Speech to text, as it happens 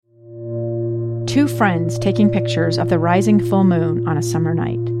Two friends taking pictures of the rising full moon on a summer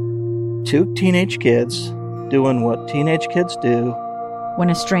night. Two teenage kids doing what teenage kids do. When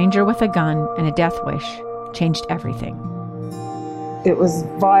a stranger with a gun and a death wish changed everything. It was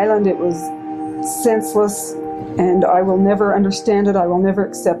violent, it was senseless, and I will never understand it, I will never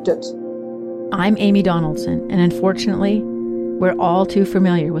accept it. I'm Amy Donaldson, and unfortunately, we're all too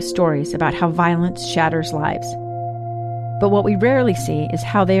familiar with stories about how violence shatters lives. But what we rarely see is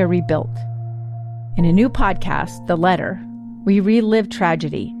how they are rebuilt. In a new podcast, The Letter, we relive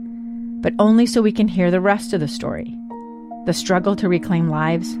tragedy, but only so we can hear the rest of the story. The struggle to reclaim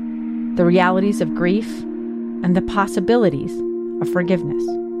lives, the realities of grief, and the possibilities of forgiveness.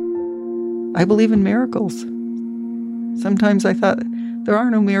 I believe in miracles. Sometimes I thought, there are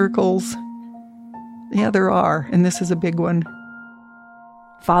no miracles. Yeah, there are, and this is a big one.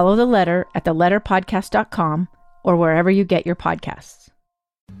 Follow The Letter at theletterpodcast.com or wherever you get your podcasts.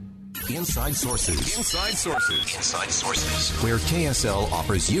 Inside Sources. Inside Sources. Inside Sources. Where KSL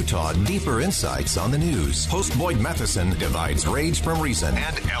offers Utah deeper insights on the news. Host Boyd Matheson divides rage from reason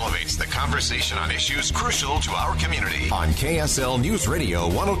and elevates the conversation on issues crucial to our community. On KSL News Radio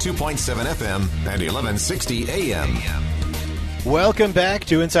 102.7 FM and 1160 AM. Welcome back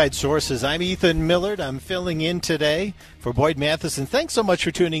to Inside Sources. I'm Ethan Millard. I'm filling in today for Boyd Matheson. Thanks so much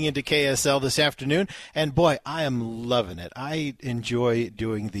for tuning into KSL this afternoon. And boy, I am loving it. I enjoy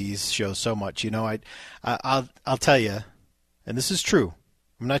doing these shows so much. You know, I'll tell you, and this is true.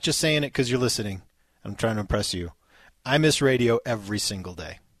 I'm not just saying it because you're listening. I'm trying to impress you. I miss radio every single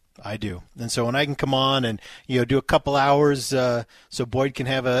day. I do. And so when I can come on and, do a couple hours so Boyd can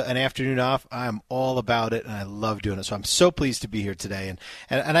have an afternoon off, I'm all about it, and I love doing it. So I'm so pleased to be here today.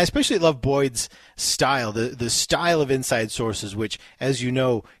 And I especially love Boyd's style, the style of Inside Sources, which, as you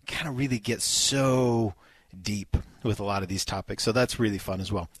know, kind of really gets so deep with a lot of these topics. So that's really fun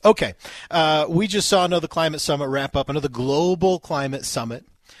as well. Okay. We just saw another climate summit wrap up, another global climate summit.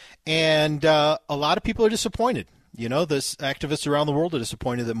 And a lot of people are disappointed. This activists around the world are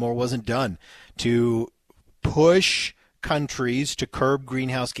disappointed that more wasn't done to push countries to curb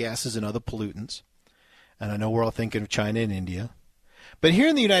greenhouse gases and other pollutants. And I know we're all thinking of China and India. But here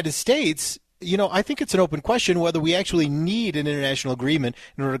in the United States, I think it's an open question whether we actually need an international agreement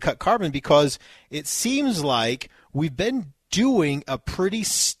in order to cut carbon, because it seems like we've been doing a pretty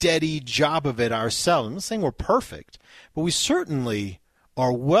steady job of it ourselves. I'm not saying we're perfect, but we certainly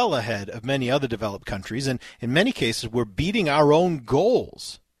are well ahead of many other developed countries, and in many cases we're beating our own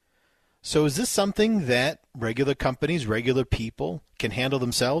goals. So is this something that regular companies, regular people can handle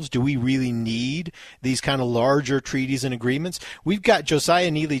themselves? Do we really need these kind of larger treaties and agreements? We've got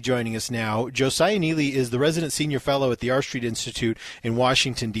Josiah Neely joining us now. Josiah Neely is the resident senior fellow at the R Street Institute in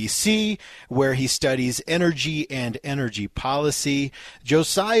Washington, D.C., where he studies energy and energy policy.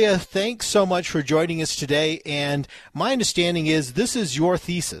 Josiah, thanks so much for joining us today. And my understanding is this is your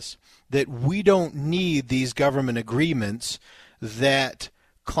thesis, that we don't need these government agreements, that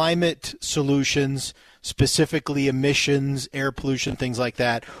climate solutions, specifically emissions, air pollution, things like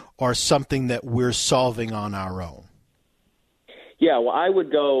that, are something that we're solving on our own. Yeah, well, I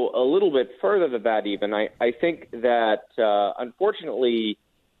would go a little bit further than that even. I think that, unfortunately,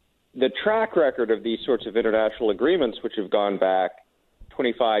 the track record of these sorts of international agreements, which have gone back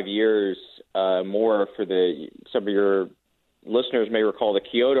 25 years more for some of your listeners may recall the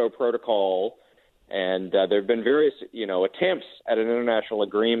Kyoto Protocol, and there have been various, attempts at an international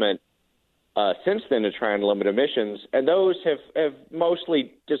agreement since then to try and limit emissions, and those have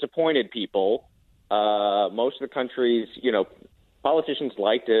mostly disappointed people. Most of the countries, politicians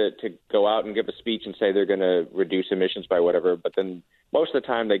like to go out and give a speech and say they're going to reduce emissions by whatever, but then most of the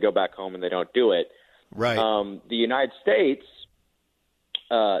time they go back home and they don't do it. Right. The United States,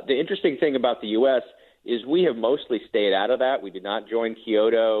 the interesting thing about the U.S. is we have mostly stayed out of that. We did not join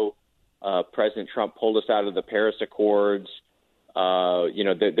Kyoto. President Trump pulled us out of the Paris Accords.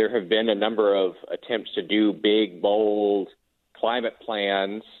 There have been a number of attempts to do big, bold climate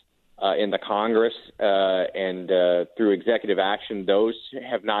plans in the Congress and through executive action. Those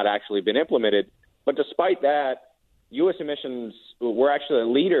have not actually been implemented. But despite that, U.S. emissions, we're actually a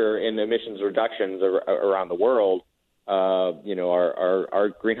leader in emissions reductions around the world. Our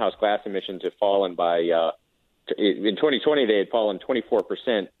greenhouse gas emissions have fallen by in 2020 they had fallen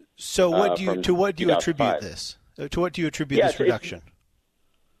 24%. So to what do you attribute this? To what do you attribute this reduction?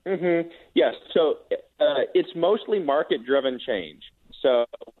 Yes. So it's mostly market-driven change. So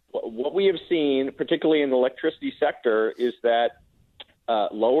what we have seen, particularly in the electricity sector, is that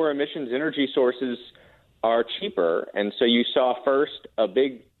lower emissions energy sources are cheaper. And so you saw first a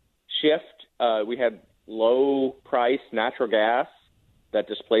big shift. We had low-price natural gas that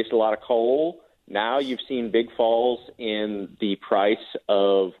displaced a lot of coal. Now you've seen big falls in the price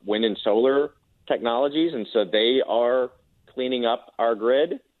of wind and solar technologies, and so they are cleaning up our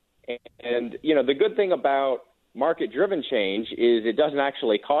grid. And, the good thing about market-driven change is it doesn't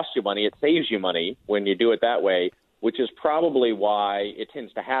actually cost you money. It saves you money when you do it that way, which is probably why it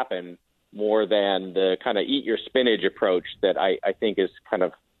tends to happen more than the kind of eat your spinach approach that I think is kind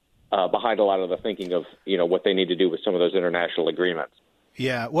of behind a lot of the thinking of, what they need to do with some of those international agreements.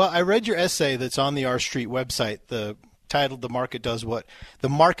 Yeah, well, I read your essay that's on the R Street website, titled "The Market Does What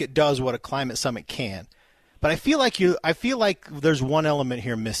a Climate Summit Can." But I feel like there's one element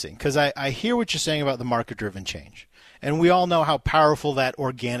here missing, because I hear what you're saying about the market-driven change, and we all know how powerful that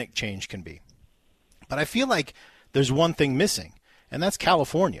organic change can be. But I feel like there's one thing missing, and that's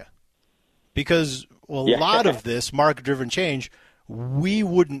California, because a lot of this market-driven change we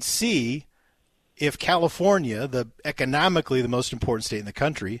wouldn't see if California, economically the most important state in the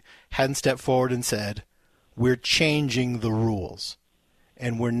country, hadn't stepped forward and said, we're changing the rules,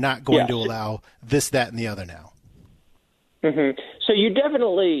 and we're not going to allow this, that, and the other now. Mm-hmm. So you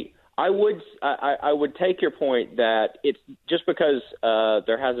definitely, I would take your point that it's just because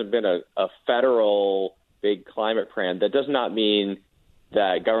there hasn't been a federal big climate plan, that does not mean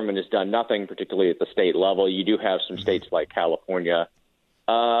that government has done nothing, particularly at the state level. You do have some states like California.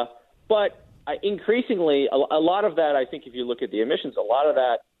 But increasingly, a lot of that, I think if you look at the emissions, a lot of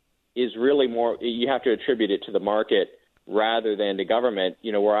that is really more, you have to attribute it to the market rather than to government.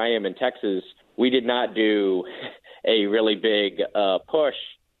 Where I am in Texas, we did not do a really big push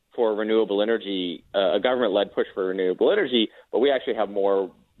for renewable energy, a government-led push for renewable energy, but we actually have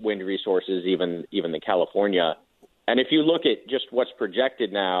more wind resources even than California. And if you look at just what's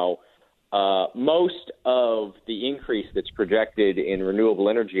projected now, most of the increase that's projected in renewable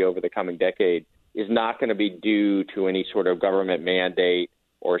energy over the coming decade is not going to be due to any sort of government mandate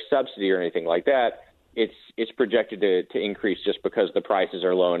or subsidy or anything like that. It's projected to increase just because the prices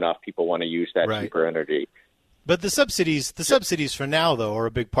are low enough. People want to use that cheaper energy. But the subsidies for now, though, are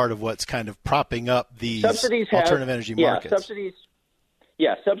a big part of what's kind of propping up these alternative energy markets.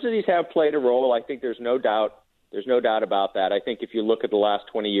 Subsidies have played a role. I think there's no doubt about that. I think if you look at the last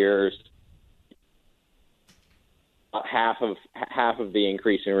 20 years, half of the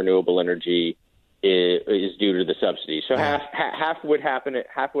increase in renewable energy is due to the subsidies. So half would happen.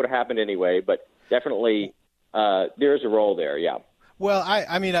 Half would have happened anyway, but definitely there's a role there. Yeah. Well,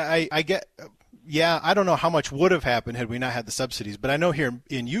 I get. Yeah, I don't know how much would have happened had we not had the subsidies, but I know here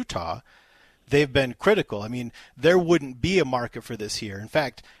in Utah, they've been critical. I mean, there wouldn't be a market for this here. In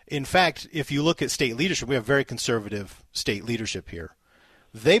fact, if you look at state leadership, we have very conservative state leadership here.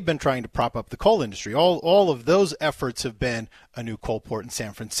 They've been trying to prop up the coal industry. All of those efforts have been a new coal port in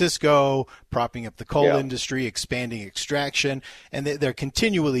San Francisco, propping up the coal industry, expanding extraction, and they're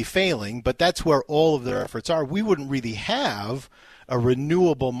continually failing, but that's where all of their efforts are. We wouldn't really have a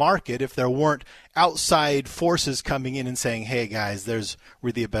renewable market if there weren't outside forces coming in and saying, hey, guys, there's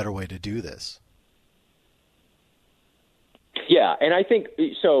really a better way to do this. Yeah, and I think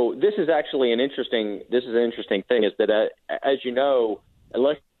so. This is actually an interesting thing is that, as you know,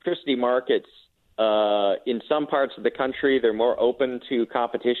 electricity markets in some parts of the country, they're more open to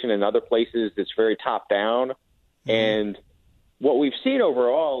competition. In other places, it's very top down. Mm-hmm. And what we've seen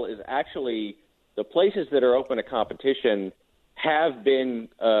overall is actually the places that are open to competition have been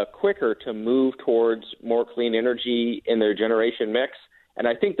quicker to move towards more clean energy in their generation mix. And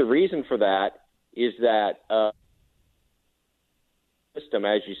I think the reason for that is that system,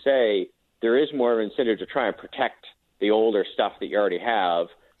 as you say, there is more of an incentive to try and protect the older stuff that you already have,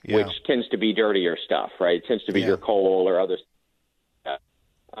 which tends to be dirtier stuff, right? It tends to be your coal or other stuff.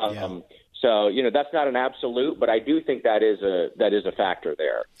 So, that's not an absolute, but I do think that is a factor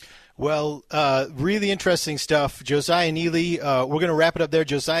there. Well, really interesting stuff. Josiah Neely, we're going to wrap it up there.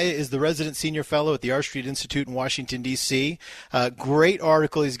 Josiah is the resident senior fellow at the R Street Institute in Washington, D.C. Great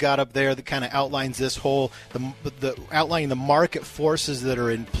article he's got up there that kind of outlines this whole, outlining the market forces that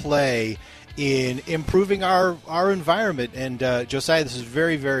are in play in improving our environment. And Josiah, this is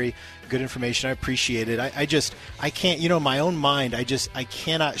very, very good information. I appreciate it. I can't, in my own mind, I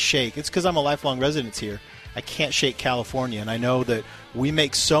cannot shake. It's because I'm a lifelong resident here. I can't shake California, and I know that we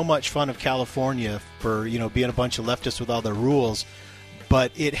make so much fun of California for being a bunch of leftists with all their rules,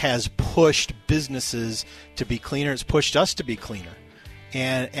 but it has pushed businesses to be cleaner. It's pushed us to be cleaner,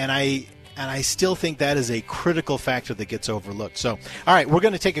 and I still think that is a critical factor that gets overlooked. So, all right, we're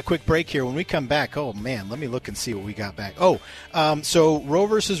going to take a quick break here. When we come back, oh man, let me look and see what we got back. So Roe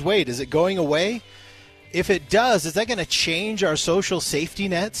versus Wade, is it going away? If it does, is that going to change our social safety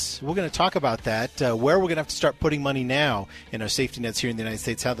nets? We're going to talk about that, where we're going to have to start putting money now in our safety nets here in the United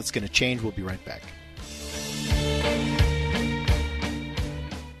States, how that's going to change. We'll be right back.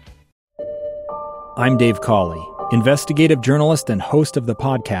 I'm Dave Cawley, investigative journalist and host of the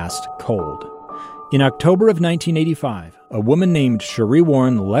podcast Cold. In October of 1985, a woman named Cherie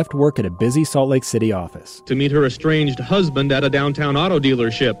Warren left work at a busy Salt Lake City office to meet her estranged husband at a downtown auto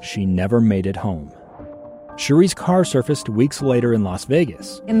dealership. She never made it home. Cherie's car surfaced weeks later in Las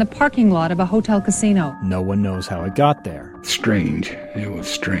Vegas. In the parking lot of a hotel casino. No one knows how it got there. Strange. It was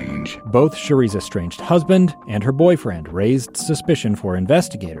strange. Both Cherie's estranged husband and her boyfriend raised suspicion for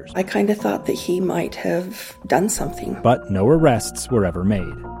investigators. I kind of thought that he might have done something. But no arrests were ever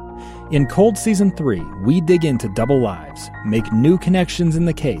made. In Cold Season 3, we dig into double lives, make new connections in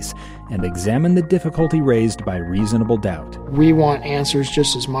the case, and examine the difficulty raised by reasonable doubt. We want answers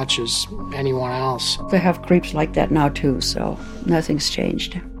just as much as anyone else. They have creeps like that now too, so nothing's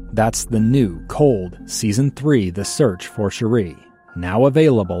changed. That's the new Cold Season 3, The Search for Cherie. Now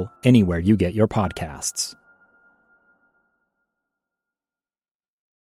available anywhere you get your podcasts.